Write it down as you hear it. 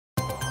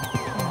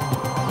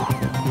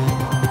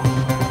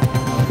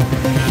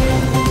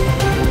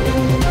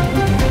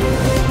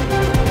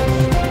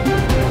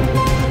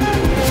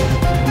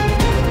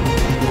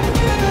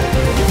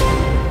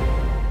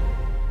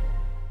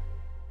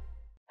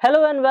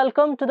Hello and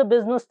welcome to the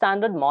Business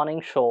Standard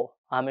Morning Show.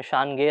 I'm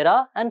Ishan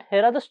Gera and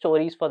here are the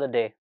stories for the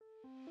day.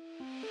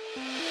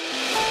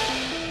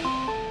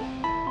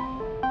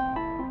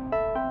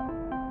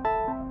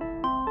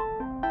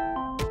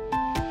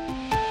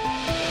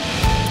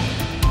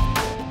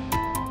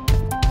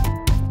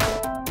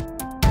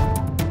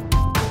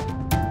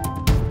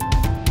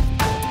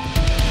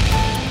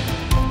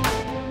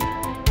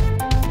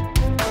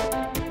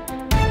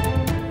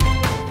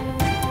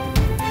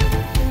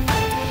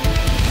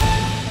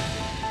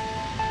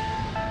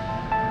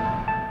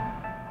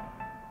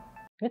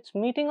 In its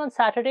meeting on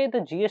Saturday, the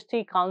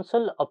GST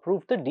Council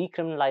approved the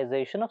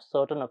decriminalization of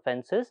certain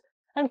offences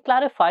and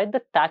clarified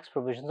the tax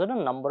provisions on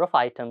a number of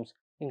items,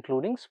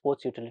 including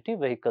sports utility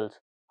vehicles.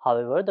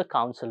 However, the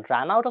Council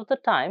ran out of the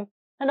time,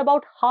 and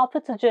about half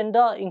its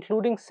agenda,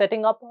 including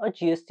setting up a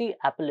GST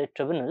appellate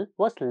tribunal,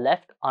 was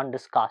left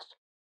undiscussed.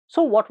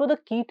 So, what were the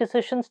key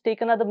decisions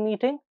taken at the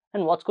meeting,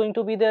 and what's going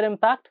to be their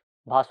impact?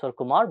 Bhaswar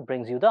Kumar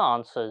brings you the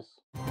answers.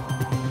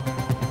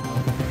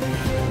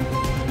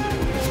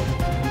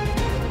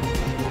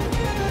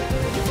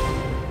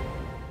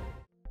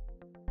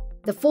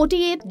 The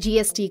 48th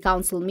GST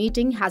Council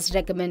meeting has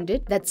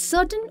recommended that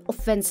certain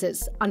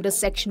offences under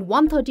Section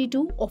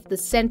 132 of the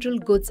Central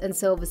Goods and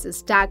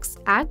Services Tax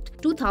Act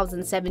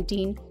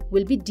 2017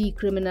 will be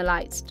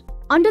decriminalised.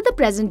 Under the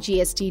present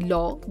GST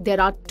law,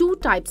 there are two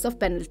types of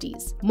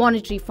penalties.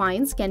 Monetary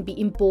fines can be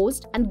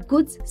imposed and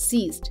goods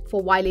seized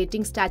for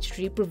violating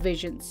statutory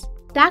provisions.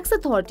 Tax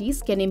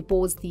authorities can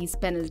impose these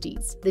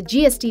penalties. The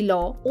GST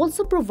law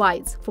also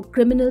provides for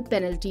criminal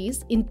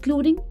penalties,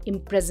 including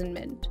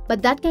imprisonment,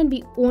 but that can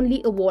be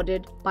only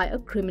awarded by a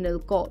criminal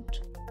court.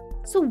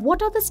 So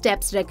what are the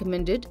steps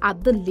recommended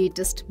at the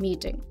latest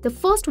meeting? The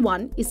first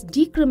one is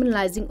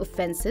decriminalizing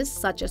offences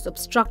such as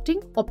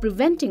obstructing or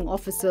preventing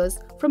officers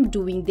from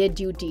doing their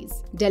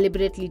duties,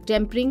 deliberately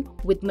tampering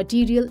with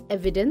material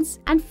evidence,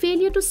 and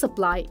failure to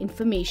supply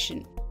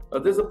information.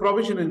 There's a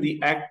provision in the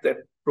Act that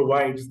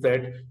provides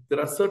that there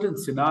are certain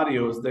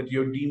scenarios that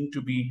you're deemed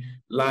to be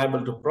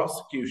liable to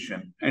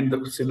prosecution. And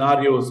the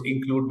scenarios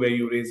include where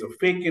you raise a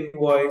fake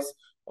invoice,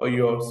 or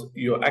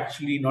you're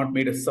actually not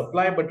made a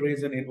supply but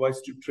raise an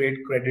invoice to trade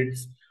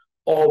credits,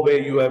 or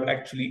where you have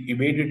actually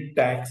evaded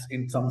tax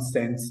in some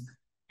sense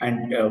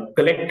and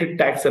collected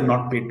tax and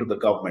not paid to the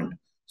government.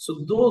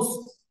 So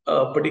those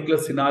particular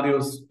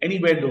scenarios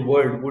anywhere in the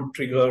world would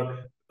trigger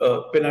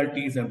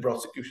penalties and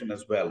prosecution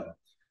as well.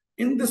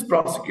 In this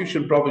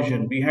prosecution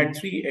provision, we had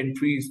three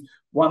entries,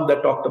 one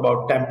that talked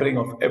about tampering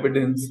of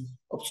evidence,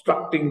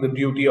 obstructing the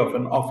duty of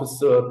an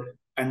officer,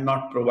 and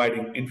not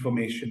providing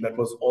information. That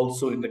was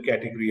also in the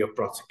category of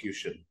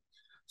prosecution.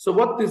 So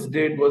what this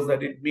did was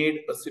that it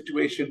made a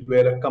situation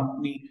where a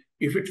company,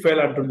 if it fell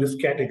under this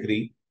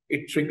category,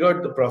 it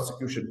triggered the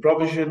prosecution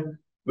provision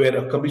where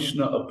a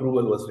commissioner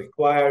approval was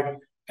required,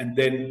 and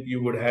then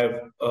you would have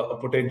a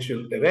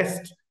potential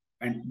arrest.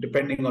 And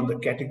depending on the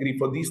category,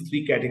 for these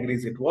three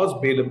categories, it was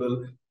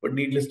bailable. But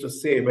needless to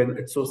say, when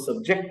it's so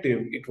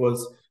subjective, it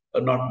was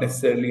not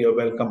necessarily a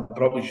welcome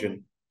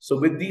provision. So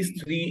with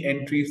these three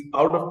entries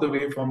out of the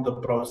way from the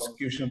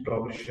prosecution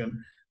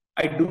provision,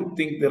 I do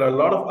think there are a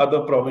lot of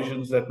other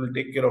provisions that will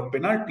take care of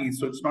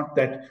penalties. So it's not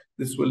that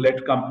this will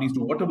let companies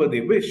do whatever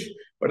they wish,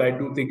 but I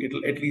do think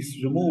it'll at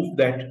least remove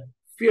that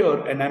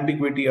fear and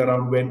ambiguity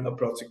around when a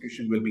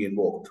prosecution will be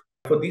invoked.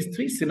 For these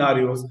three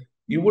scenarios,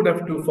 you would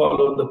have to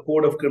follow the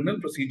Code of Criminal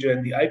Procedure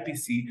and the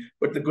IPC,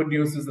 but the good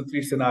news is the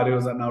three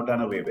scenarios are now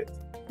done away with.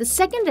 The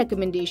second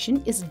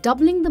recommendation is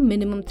doubling the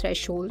minimum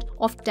threshold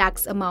of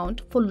tax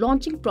amount for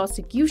launching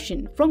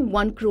prosecution from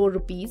 1 crore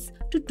rupees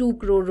to 2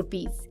 crore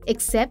rupees,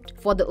 except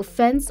for the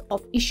offence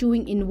of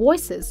issuing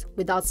invoices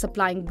without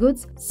supplying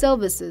goods,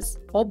 services,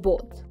 or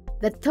both.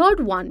 The third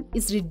one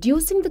is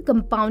reducing the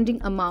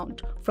compounding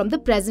amount from the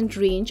present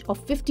range of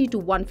 50 to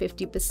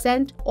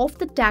 150% of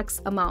the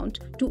tax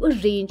amount to a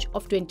range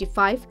of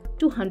 25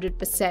 to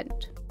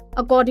 100%.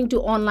 According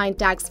to online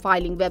tax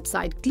filing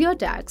website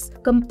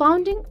ClearTax,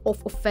 compounding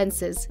of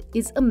offences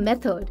is a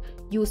method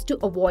used to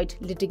avoid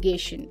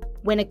litigation.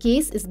 When a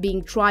case is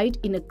being tried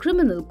in a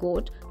criminal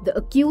court, the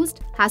accused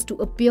has to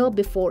appear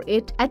before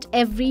it at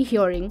every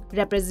hearing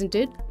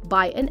represented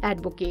by an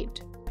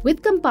advocate.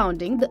 With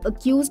compounding, the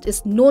accused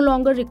is no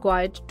longer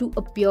required to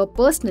appear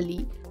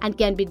personally and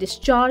can be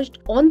discharged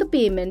on the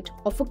payment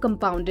of a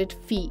compounded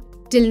fee.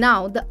 Till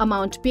now, the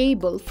amount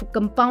payable for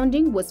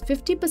compounding was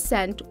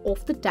 50%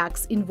 of the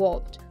tax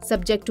involved,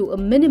 subject to a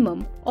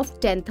minimum of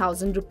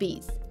 10,000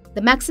 rupees.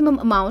 The maximum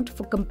amount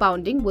for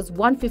compounding was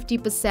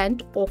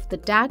 150% of the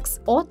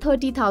tax or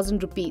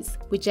 30,000 rupees,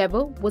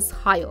 whichever was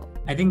higher.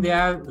 I think they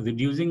are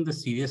reducing the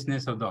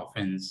seriousness of the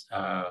offense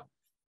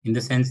in the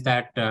sense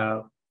that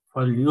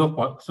for lieu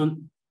of, so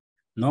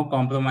no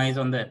compromise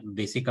on the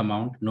basic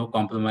amount, no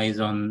compromise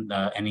on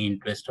any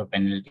interest or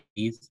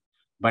penalties,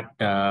 but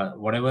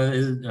whatever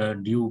is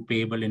due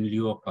payable in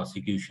lieu of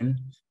prosecution,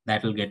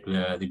 that will get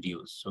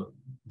reduced. So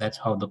that's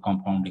how the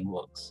compounding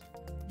works.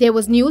 There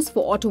was news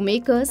for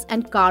automakers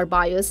and car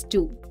buyers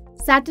too.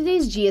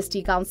 Saturday's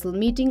GST Council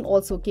meeting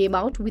also came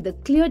out with a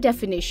clear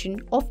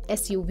definition of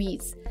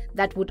SUVs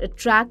that would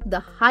attract the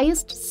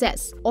highest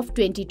cess of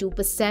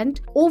 22%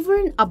 over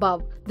and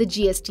above the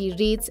GST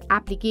rates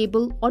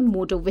applicable on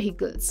motor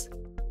vehicles.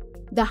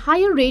 The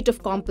higher rate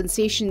of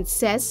compensation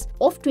cess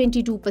of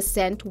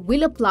 22%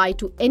 will apply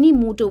to any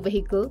motor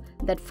vehicle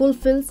that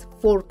fulfills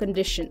 4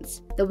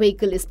 conditions. The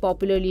vehicle is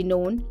popularly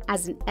known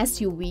as an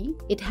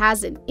SUV. It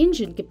has an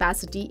engine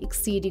capacity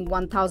exceeding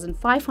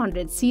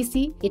 1500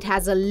 cc, it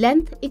has a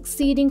length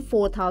exceeding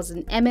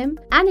 4000 mm,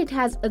 and it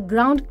has a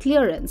ground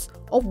clearance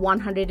of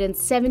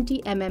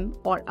 170 mm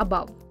or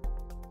above.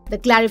 The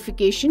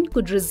clarification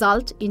could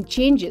result in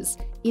changes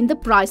in the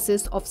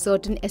prices of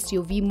certain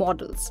SUV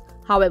models.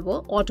 However,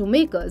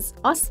 automakers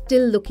are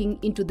still looking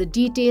into the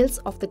details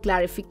of the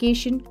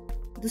clarification.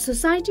 The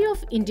Society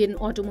of Indian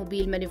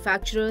Automobile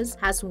Manufacturers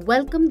has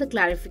welcomed the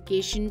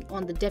clarification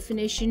on the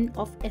definition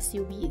of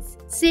SUVs,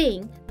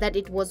 saying that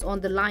it was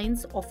on the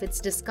lines of its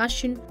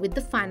discussion with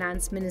the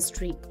Finance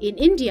Ministry. In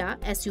India,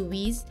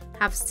 SUVs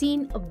have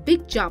seen a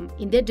big jump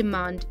in their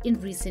demand in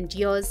recent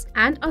years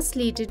and are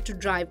slated to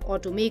drive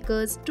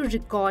automakers to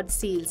record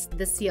sales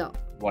this year.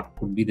 What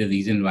could be the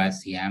reason why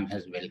Siam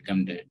has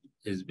welcomed it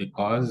is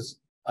because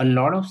a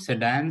lot of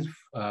sedans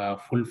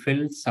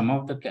fulfill some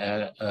of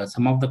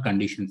the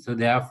conditions. So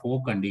there are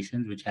 4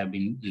 conditions which have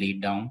been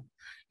laid down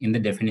in the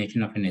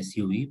definition of an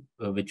SUV,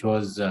 which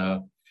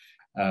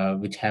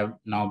have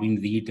now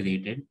been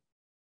reiterated.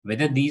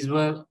 Whether these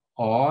were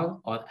all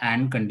or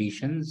and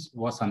conditions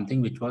was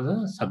something which was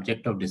a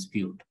subject of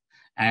dispute,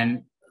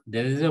 and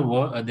there is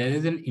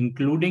an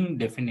including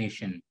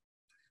definition.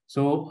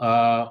 So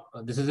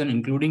this is an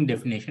including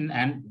definition,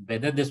 and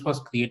whether this was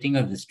creating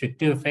a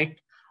restrictive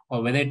effect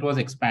or whether it was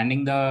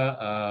expanding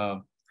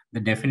the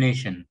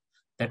definition,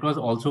 that was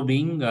also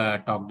being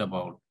talked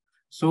about.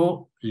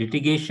 So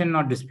litigation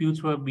or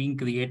disputes were being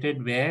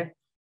created where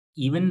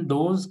even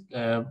those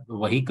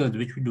vehicles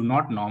which we do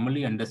not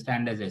normally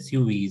understand as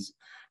SUVs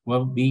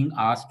were being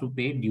asked to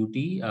pay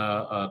duty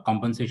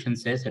compensation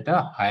cess at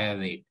a higher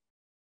rate.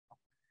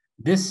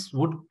 This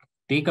would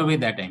take away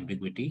that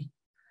ambiguity,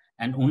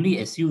 and only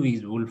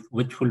SUVs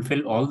which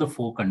fulfill all the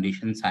 4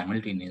 conditions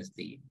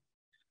simultaneously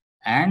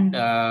and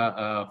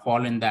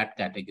fall in that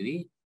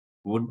category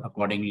would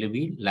accordingly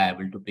be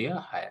liable to pay a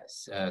higher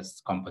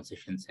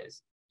compensation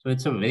cess. So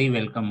it's a very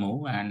welcome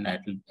move, and I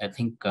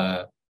think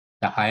the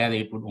higher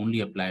rate would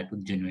only apply to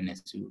genuine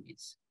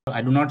SUVs.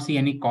 I do not see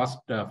any cost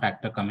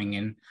factor coming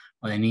in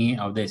or any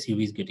of the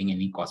SUVs getting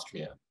any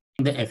costlier.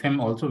 The FM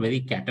also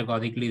very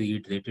categorically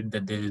reiterated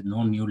that there is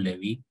no new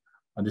levy,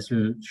 or this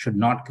should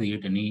not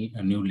create a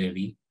new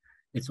levy.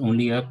 It's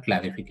only a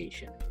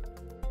clarification.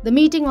 The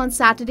meeting on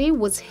Saturday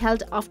was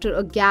held after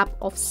a gap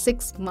of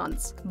 6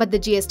 months, but the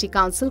GST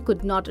Council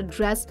could not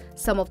address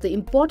some of the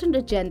important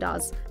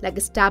agendas like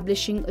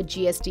establishing a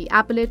GST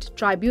appellate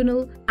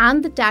tribunal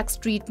and the tax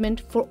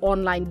treatment for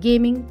online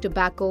gaming,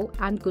 tobacco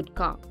and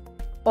gutkha.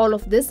 All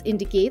of this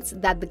indicates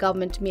that the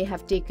government may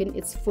have taken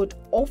its foot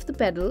off the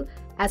pedal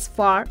as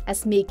far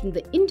as making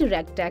the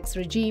indirect tax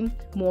regime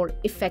more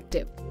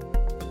effective.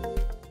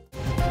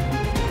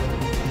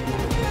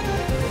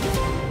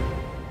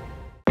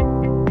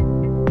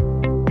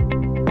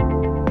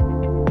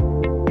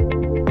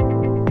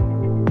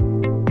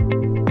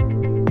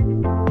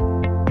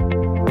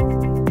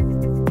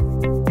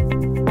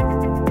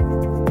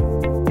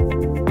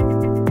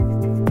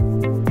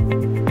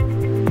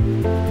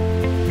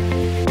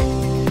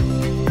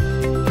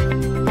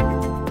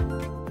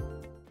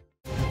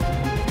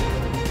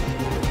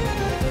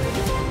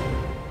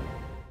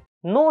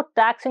 No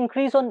tax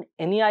increase on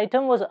any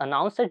item was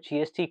announced at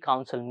GST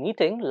Council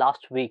meeting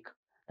last week.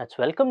 That's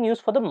welcome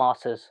news for the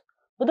masses.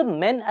 But the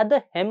men at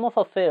the helm of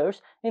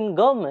affairs in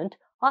government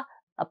are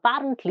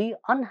apparently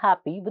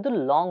unhappy with the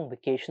long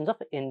vacations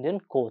of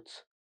Indian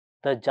courts.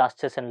 The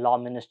Justice and Law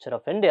Minister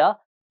of India,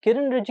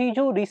 Kiren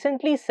Rijiju,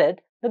 recently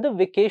said that the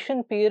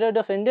vacation period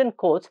of Indian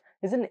courts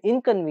is an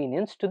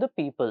inconvenience to the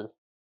people.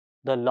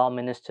 The Law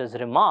Minister's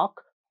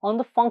remark on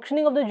the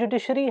functioning of the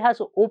judiciary has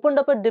opened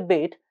up a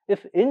debate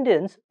if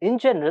Indians in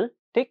general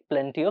take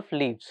plenty of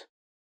leaves.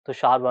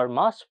 Tushar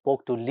Verma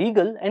spoke to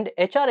legal and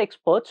HR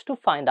experts to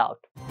find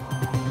out.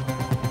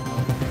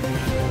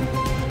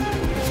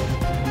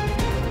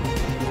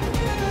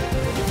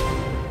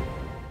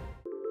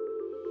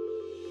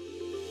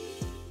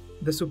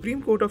 The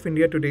Supreme Court of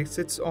India today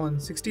sits on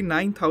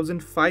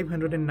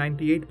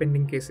 69,598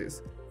 pending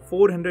cases,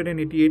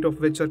 488 of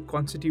which are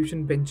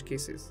Constitution bench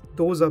cases.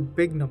 Those are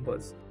big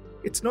numbers.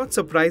 It's not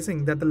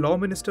surprising that the Law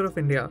Minister of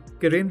India,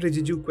 Kiren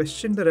Rijiju,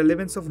 questioned the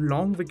relevance of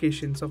long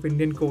vacations of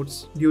Indian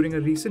courts during a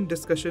recent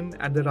discussion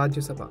at the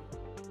Rajya Sabha.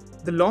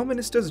 The Law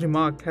Minister's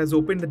remark has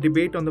opened the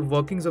debate on the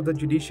workings of the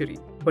judiciary,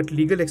 but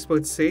legal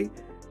experts say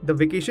the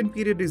vacation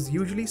period is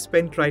usually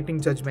spent writing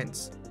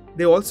judgments.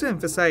 They also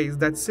emphasize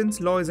that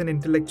since law is an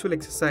intellectual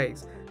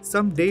exercise,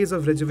 some days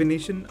of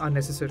rejuvenation are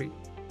necessary.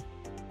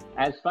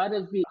 As far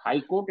as the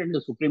High Court and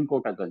the Supreme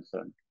Court are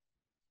concerned,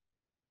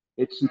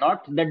 it's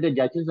not that the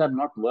judges are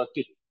not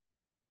working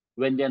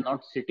when they are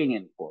not sitting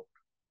in court.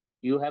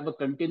 You have a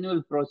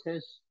continual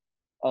process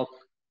of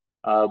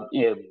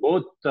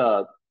both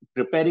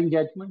preparing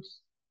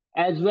judgments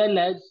as well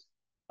as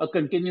a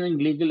continuing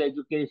legal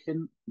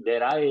education. They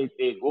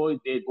go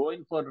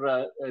in for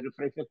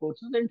refresher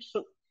courses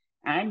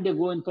and they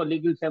go in for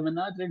legal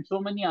seminars and so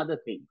many other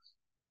things.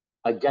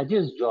 A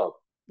judge's job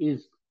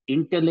is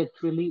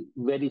intellectually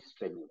very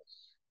strenuous.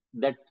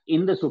 That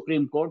in the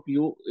Supreme Court,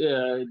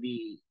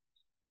 the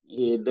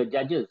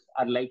judges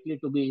are likely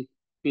to be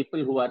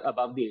people who are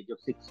above the age of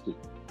 60.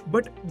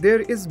 But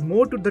there is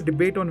more to the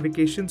debate on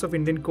vacations of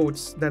Indian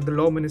courts that the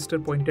law minister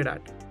pointed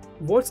at.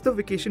 What's the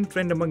vacation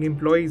trend among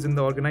employees in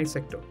the organized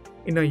sector?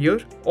 In a year,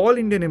 all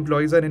Indian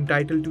employees are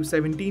entitled to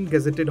 17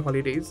 gazetted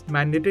holidays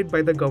mandated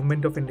by the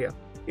Government of India.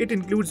 It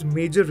includes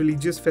major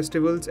religious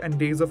festivals and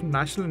days of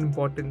national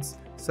importance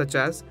such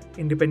as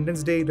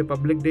Independence Day,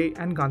 Republic Day,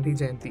 and Gandhi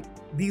Jayanti.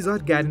 These are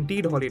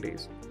guaranteed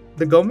holidays.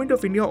 The Government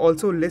of India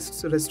also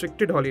lists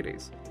restricted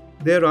holidays.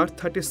 There are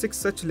 36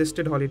 such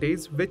listed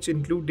holidays which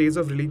include days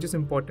of religious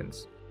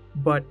importance.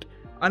 But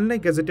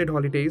unlike gazetted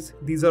holidays,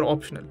 these are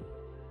optional.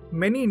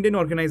 Many Indian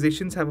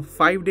organizations have a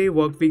 5-day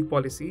work week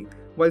policy,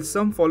 while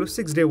some follow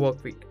 6-day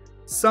work week.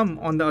 Some,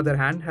 on the other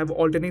hand, have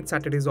alternate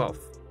Saturdays off.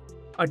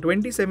 A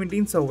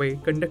 2017 survey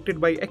conducted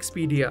by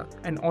Expedia,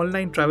 an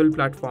online travel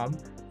platform,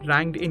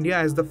 ranked India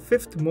as the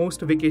 5th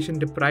most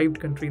vacation-deprived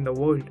country in the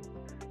world.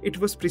 It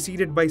was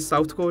preceded by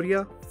South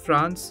Korea,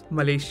 France,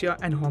 Malaysia,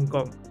 and Hong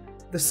Kong.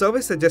 The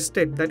survey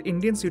suggested that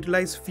Indians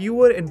utilize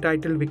fewer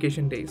entitled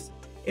vacation days.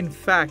 In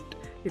fact,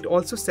 it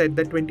also said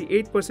that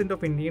 28%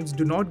 of Indians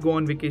do not go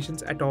on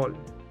vacations at all.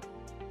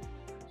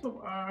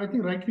 So I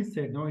think rightly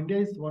said. Now, India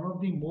is one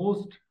of the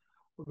most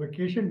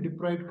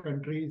vacation-deprived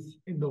countries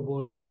in the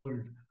world.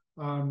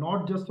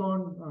 Not just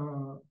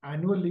on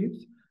annual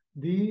leaves,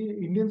 the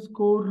Indians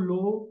score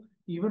low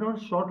even on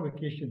short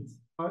vacations.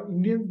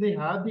 Indians, they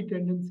have the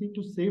tendency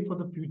to save for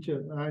the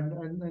future,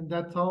 and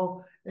that's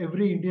how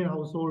every Indian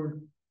household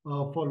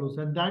follows,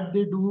 and that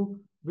they do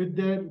with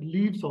their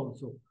leaves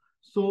also.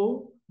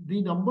 So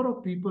the number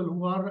of people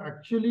who are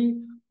actually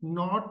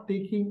not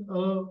taking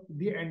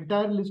the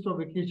entire list of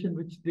vacation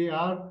which they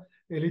are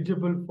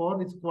eligible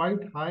for is quite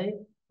high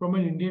from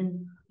an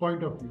Indian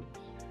point of view.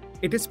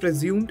 It is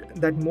presumed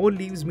that more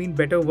leaves mean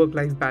better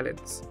work-life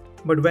balance.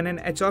 But when an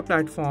HR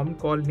platform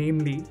called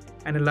Namely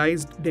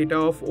analyzed data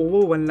of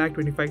over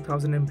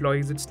 125,000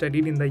 employees it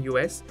studied in the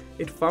US,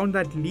 it found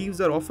that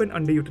leaves are often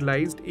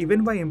underutilized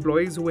even by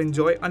employees who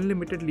enjoy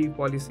unlimited leave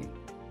policy.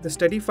 The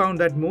study found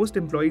that most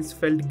employees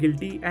felt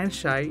guilty and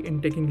shy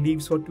in taking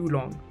leaves for too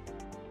long.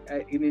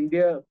 In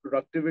India,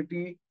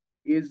 productivity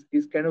is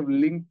kind of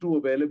linked to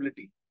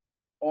availability,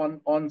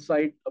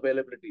 on-site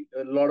availability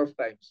a lot of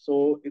times.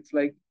 So it's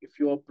like if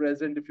you're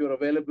present, if you're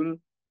available,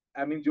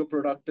 that means you're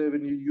productive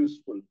and you're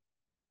useful.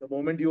 The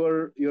moment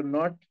you're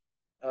not,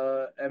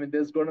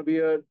 there's going to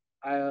be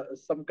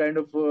some kind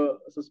of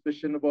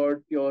suspicion about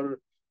your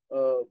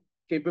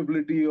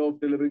capability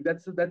of delivering.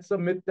 That's a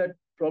myth that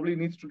probably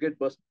needs to get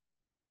busted.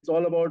 It's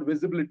all about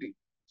visibility.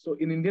 So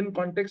in Indian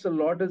context, a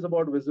lot is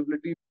about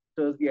visibility.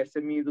 The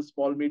SME, the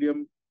small,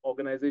 medium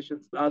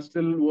organizations are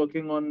still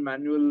working on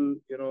manual,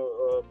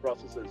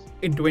 processes.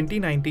 In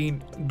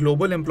 2019,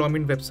 global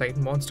employment website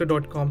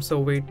Monster.com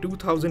surveyed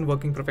 2,000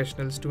 working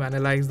professionals to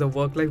analyze the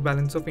work-life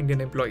balance of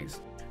Indian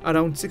employees.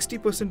 Around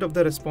 60% of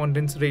the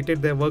respondents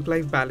rated their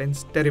work-life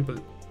balance terrible.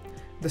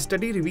 The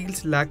study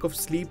reveals lack of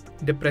sleep,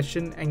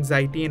 depression,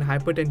 anxiety, and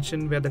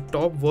hypertension were the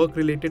top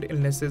work-related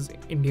illnesses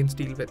Indians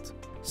deal with.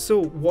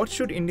 So, what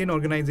should Indian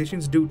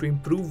organizations do to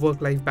improve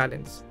work-life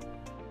balance?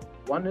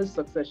 One is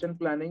succession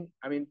planning.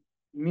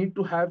 Need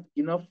to have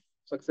enough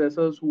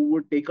successors who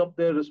would take up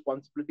their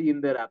responsibility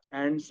in their apps.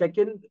 And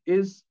second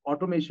is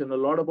automation. A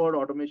lot about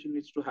automation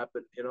needs to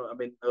happen.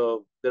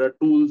 There are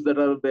tools that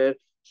are there.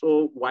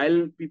 So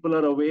while people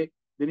are away,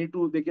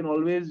 they can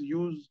always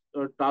use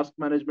a task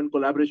management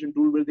collaboration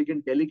tool where they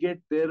can delegate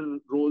their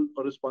role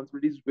or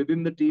responsibilities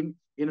within the team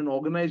in an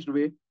organized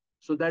way,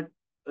 so that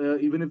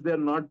even if they're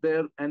not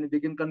there and they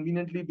can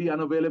conveniently be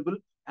unavailable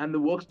and the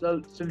work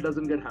still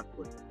doesn't get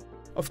hampered.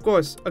 Of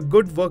course, a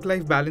good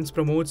work-life balance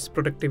promotes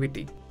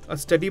productivity. A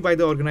study by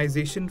the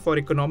Organization for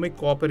Economic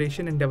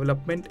Cooperation and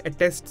Development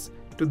attests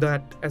to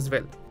that as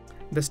well.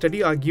 The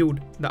study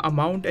argued the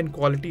amount and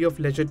quality of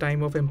leisure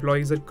time of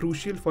employees are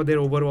crucial for their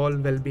overall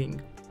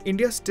well-being.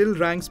 India still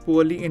ranks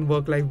poorly in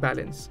work-life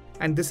balance,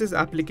 and this is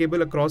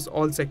applicable across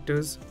all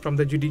sectors, from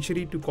the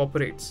judiciary to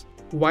corporates.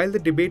 While the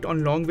debate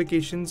on long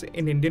vacations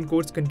in Indian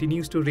courts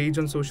continues to rage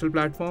on social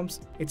platforms,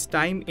 it's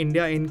time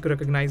India Inc.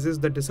 recognizes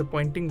the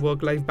disappointing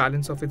work-life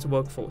balance of its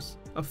workforce.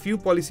 A few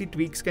policy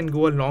tweaks can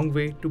go a long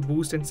way to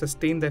boost and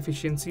sustain the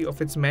efficiency of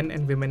its men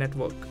and women at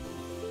work.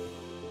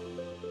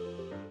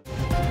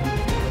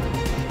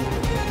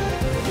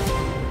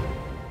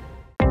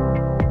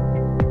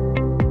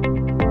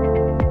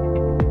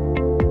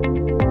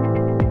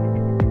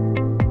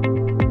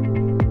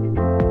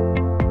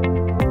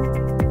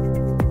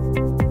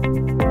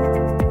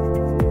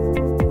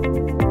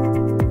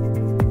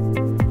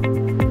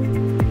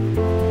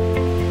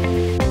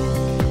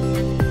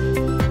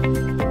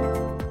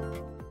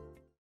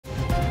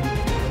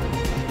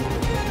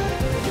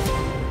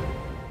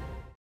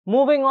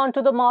 Moving on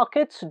to the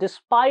markets,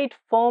 despite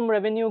firm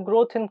revenue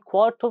growth in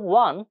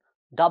Q1,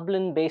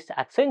 Dublin-based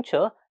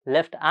Accenture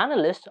left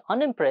analysts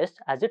unimpressed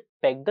as it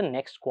pegged the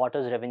next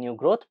quarter's revenue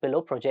growth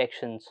below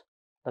projections.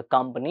 The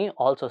company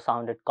also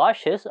sounded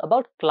cautious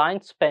about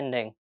client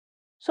spending.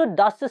 So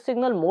does this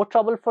signal more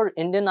trouble for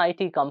Indian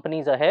IT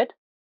companies ahead?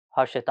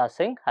 Harshita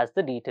Singh has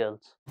the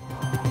details.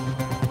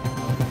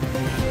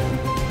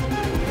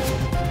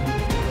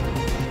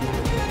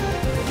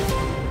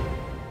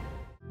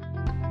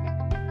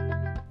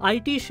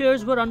 IT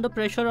shares were under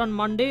pressure on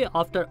Monday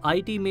after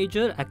IT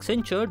major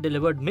Accenture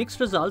delivered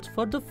mixed results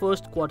for the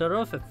first quarter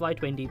of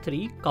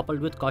FY23, coupled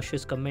with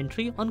cautious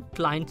commentary on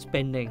client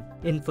spending.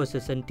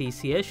 Infosys and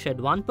TCS shed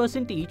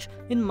 1% each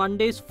in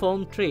Monday's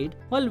firm trade,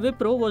 while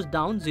Wipro was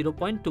down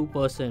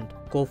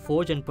 0.2%.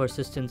 Coforge and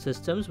Persistent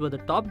Systems were the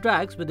top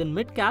drags within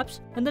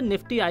mid-caps, and the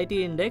Nifty IT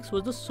index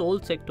was the sole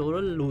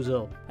sectoral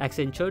loser.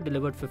 Accenture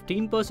delivered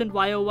 15%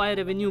 YOY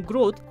revenue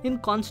growth in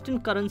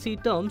constant currency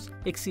terms,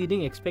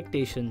 exceeding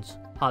expectations.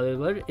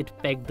 However, it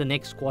pegged the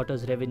next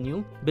quarter's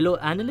revenue below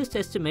analyst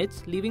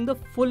estimates, leaving the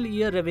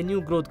full-year revenue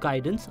growth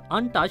guidance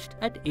untouched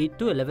at 8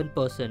 to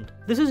 11%.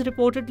 This is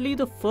reportedly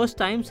the first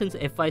time since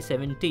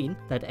FY17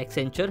 that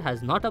Accenture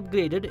has not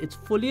upgraded its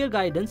full-year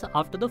guidance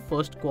after the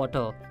first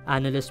quarter.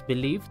 Analysts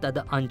believe that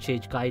the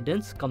unchanged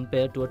guidance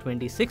compared to a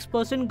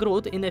 26%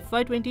 growth in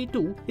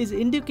FY22 is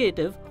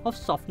indicative of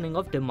softening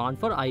of demand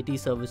for IT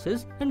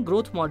services and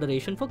growth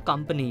moderation for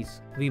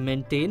companies. We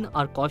maintain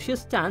our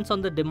cautious stance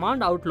on the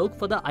demand outlook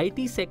for the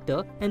IT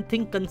sector and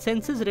think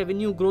consensus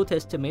revenue growth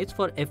estimates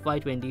for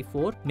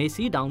FY24 may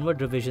see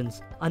downward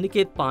revisions.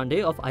 Aniket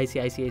Pandey of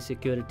ICICI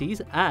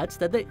Securities adds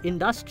that the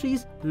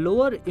industry's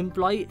lower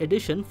employee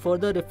addition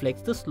further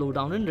reflects the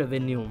slowdown in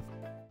revenue.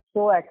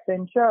 So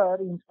Accenture,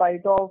 in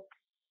spite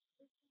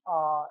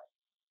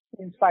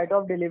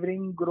of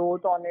delivering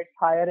growth on its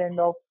higher end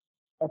of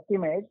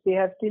estimates, they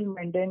have still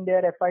maintained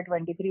their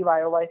FY23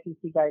 YOY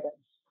CC guidance,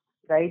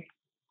 right?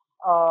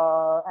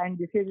 And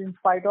this is in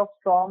spite of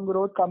strong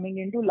growth coming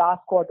into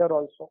last quarter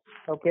also,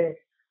 okay?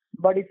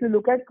 But if you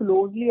look at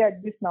closely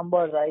at this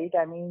number, right,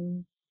 I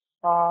mean,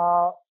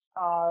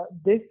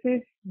 this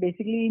is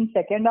basically in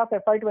second half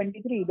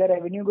FY23, the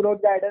revenue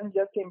growth guidance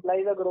just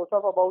implies a growth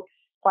of about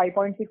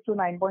 5.6 to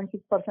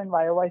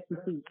 9.6% YOY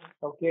CC,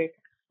 okay?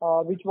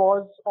 Which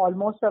was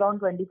almost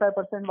around 25%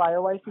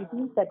 YOY CC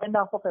in second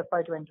half of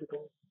FY22,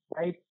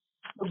 right?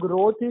 So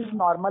growth is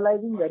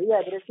normalizing very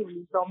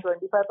aggressively from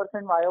 25%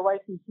 YOY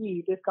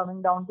CC. It is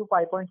coming down to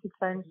 5.6%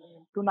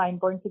 to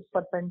 9.6%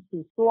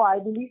 CC. So I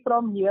believe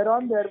from here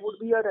on there would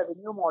be a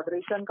revenue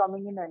moderation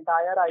coming in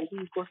entire IT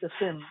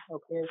ecosystem.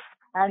 Okay,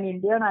 and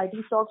Indian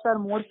IT stocks are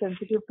more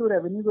sensitive to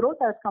revenue growth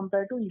as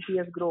compared to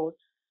EPS growth.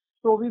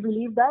 So we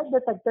believe that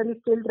the sector is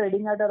still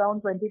trading at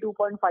around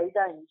 22.5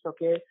 times.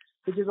 Okay,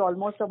 which is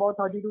almost about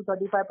 30 to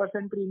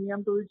 35%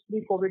 premium to its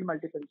pre-COVID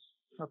multiples.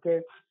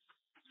 Okay.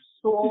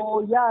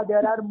 So yeah,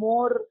 there are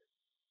more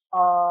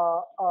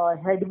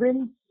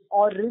headwinds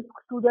or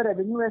risks to the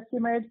revenue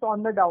estimates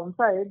on the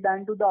downside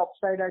than to the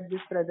upside at this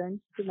present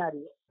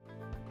scenario.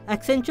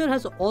 Accenture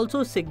has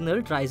also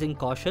signaled rising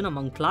caution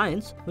among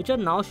clients, which are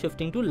now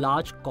shifting to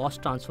large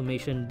cost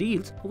transformation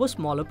deals over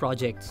smaller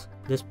projects.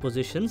 This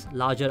positions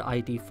larger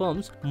IT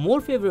firms more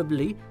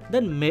favorably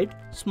than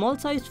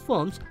small-sized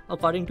firms,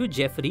 according to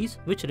Jefferies,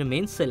 which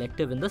remains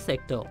selective in the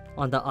sector.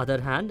 On the other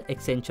hand,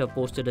 Accenture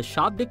posted a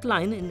sharp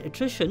decline in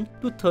attrition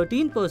to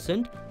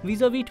 13%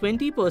 vis-a-vis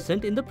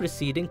 20% in the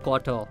preceding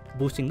quarter,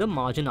 boosting the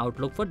margin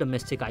outlook for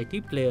domestic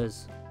IT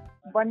players.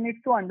 One needs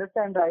to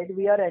understand, right,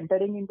 we are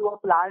entering into a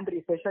planned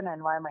recession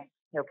environment,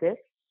 okay?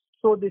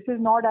 So this is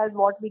not as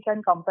what we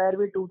can compare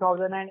with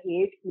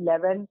 2008,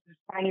 11,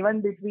 and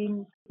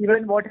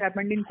even what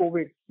happened in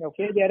COVID,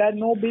 okay? There are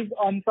no big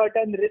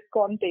uncertain risk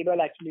on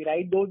table actually,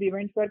 right? Those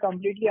events were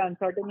completely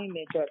uncertain in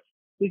nature.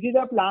 This is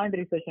a planned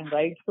recession,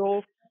 right?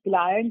 So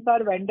clients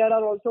or vendor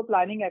are also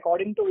planning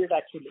according to it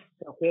actually,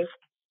 okay?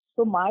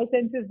 So my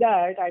sense is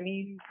that, I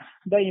mean,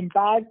 the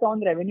impact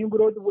on revenue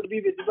growth would be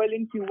visible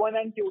in Q1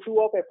 and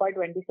Q2 of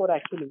FY24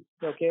 actually,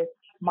 okay?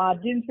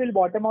 Margins will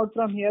bottom out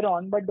from here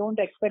on, but don't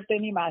expect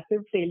any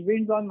massive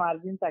tailwinds on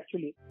margins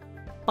actually.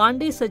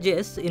 Pandey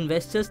suggests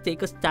investors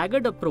take a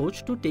staggered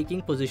approach to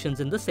taking positions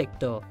in the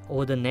sector.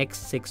 Over the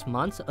next 6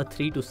 months, a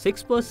 3 to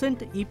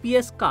 6%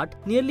 EPS cut,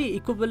 nearly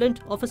equivalent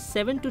of a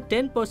 7 to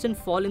 10%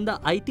 fall in the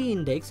IT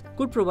index,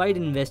 could provide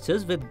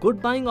investors with good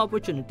buying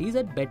opportunities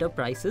at better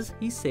prices,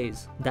 he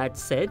says. That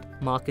said,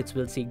 markets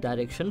will seek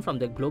direction from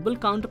their global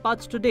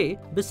counterparts today.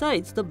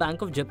 Besides, the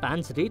Bank of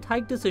Japan's rate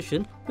hike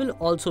decision will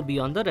also be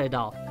on the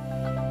radar.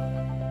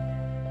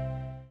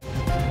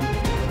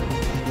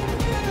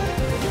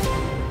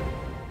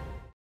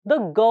 The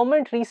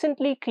government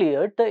recently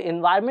cleared the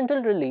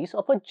environmental release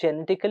of a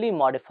genetically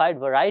modified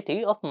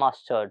variety of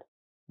mustard.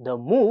 The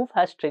move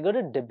has triggered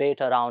a debate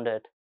around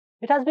it.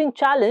 It has been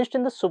challenged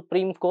in the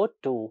Supreme Court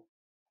too.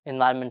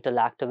 Environmental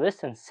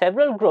activists and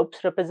several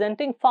groups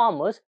representing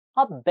farmers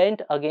are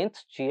bent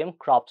against GM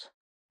crops.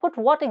 But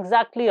what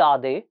exactly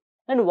are they,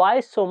 and why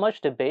is so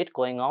much debate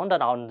going on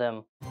around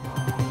them?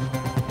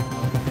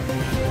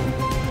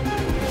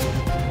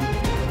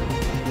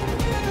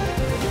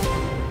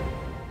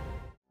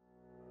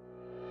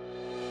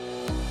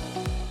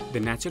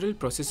 natural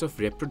process of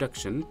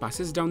reproduction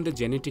passes down the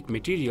genetic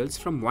materials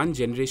from one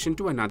generation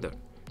to another.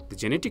 The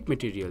genetic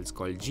materials,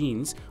 called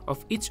genes,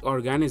 of each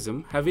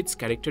organism have its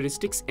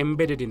characteristics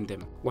embedded in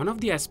them. One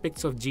of the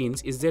aspects of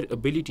genes is their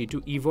ability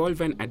to evolve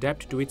and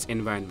adapt to its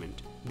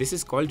environment. This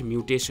is called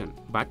mutation,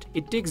 but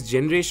it takes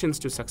generations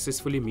to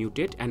successfully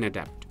mutate and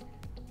adapt.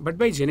 But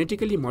by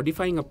genetically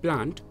modifying a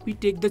plant, we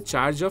take the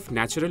charge of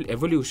natural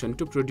evolution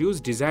to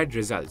produce desired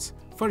results.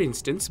 For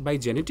instance, by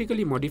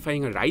genetically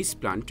modifying a rice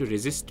plant to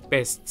resist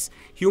pests,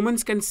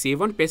 humans can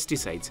save on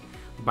pesticides.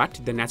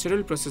 But the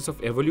natural process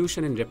of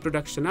evolution and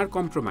reproduction are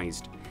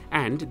compromised,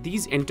 and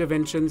these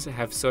interventions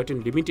have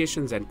certain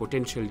limitations and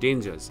potential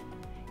dangers.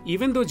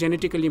 Even though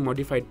genetically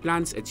modified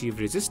plants achieve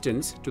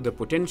resistance to the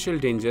potential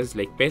dangers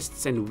like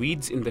pests and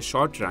weeds in the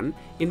short run,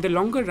 in the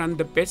longer run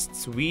the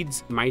pests,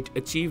 weeds might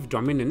achieve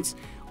dominance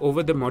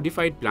over the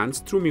modified plants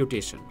through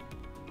mutation.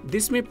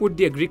 This may put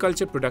the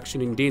agriculture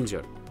production in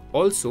danger.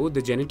 Also, the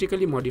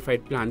genetically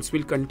modified plants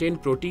will contain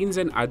proteins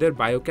and other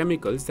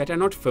biochemicals that are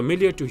not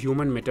familiar to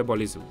human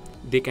metabolism.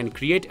 They can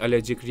create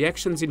allergic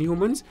reactions in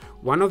humans.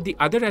 One of the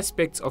other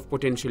aspects of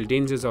potential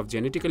dangers of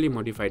genetically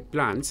modified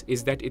plants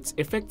is that its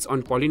effects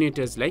on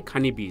pollinators like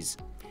honeybees.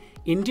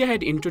 India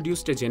had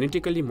introduced a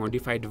genetically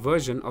modified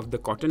version of the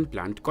cotton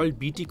plant called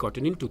BT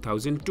cotton in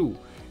 2002.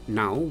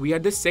 Now, we are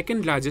the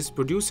second largest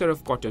producer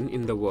of cotton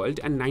in the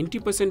world, and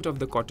 90% of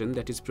the cotton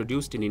that is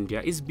produced in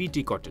India is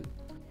BT cotton.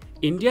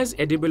 India's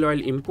edible oil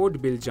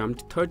import bill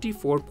jumped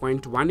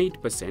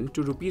 34.18%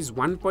 to Rs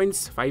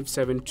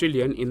 1.57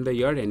 trillion in the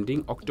year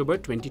ending October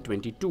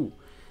 2022.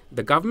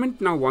 The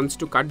government now wants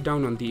to cut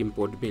down on the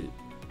import bill,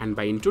 and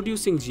by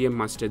introducing GM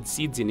mustard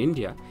seeds in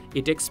India,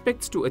 it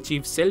expects to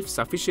achieve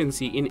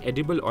self-sufficiency in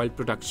edible oil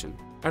production.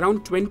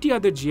 Around 20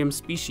 other GM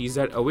species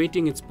are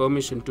awaiting its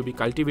permission to be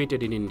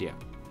cultivated in India.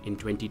 In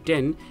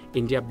 2010,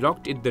 India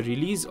blocked the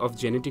release of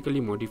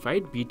genetically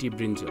modified BT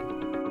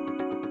brinjal.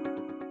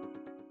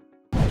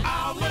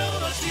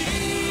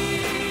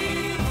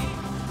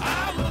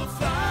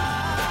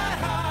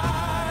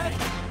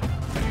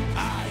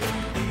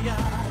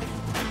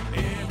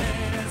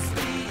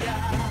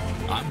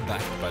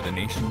 The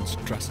nation's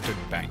trusted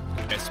bank,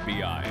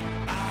 SBI,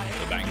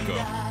 the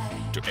banker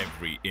to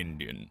every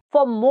Indian.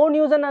 For more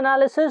news and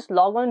analysis,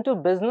 log on to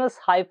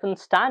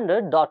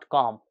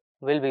business-standard.com.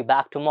 We'll be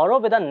back tomorrow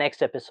with our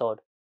next episode.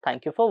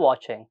 Thank you for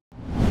watching.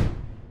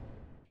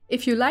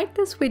 If you like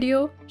this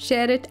video,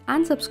 share it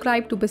and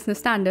subscribe to Business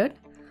Standard.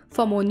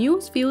 For more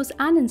news, views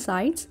and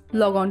insights,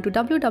 log on to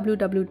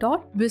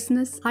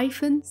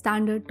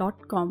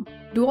www.business-standard.com.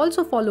 Do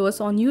also follow us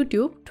on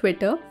YouTube,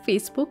 Twitter,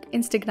 Facebook,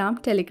 Instagram,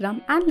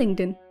 Telegram and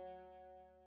LinkedIn.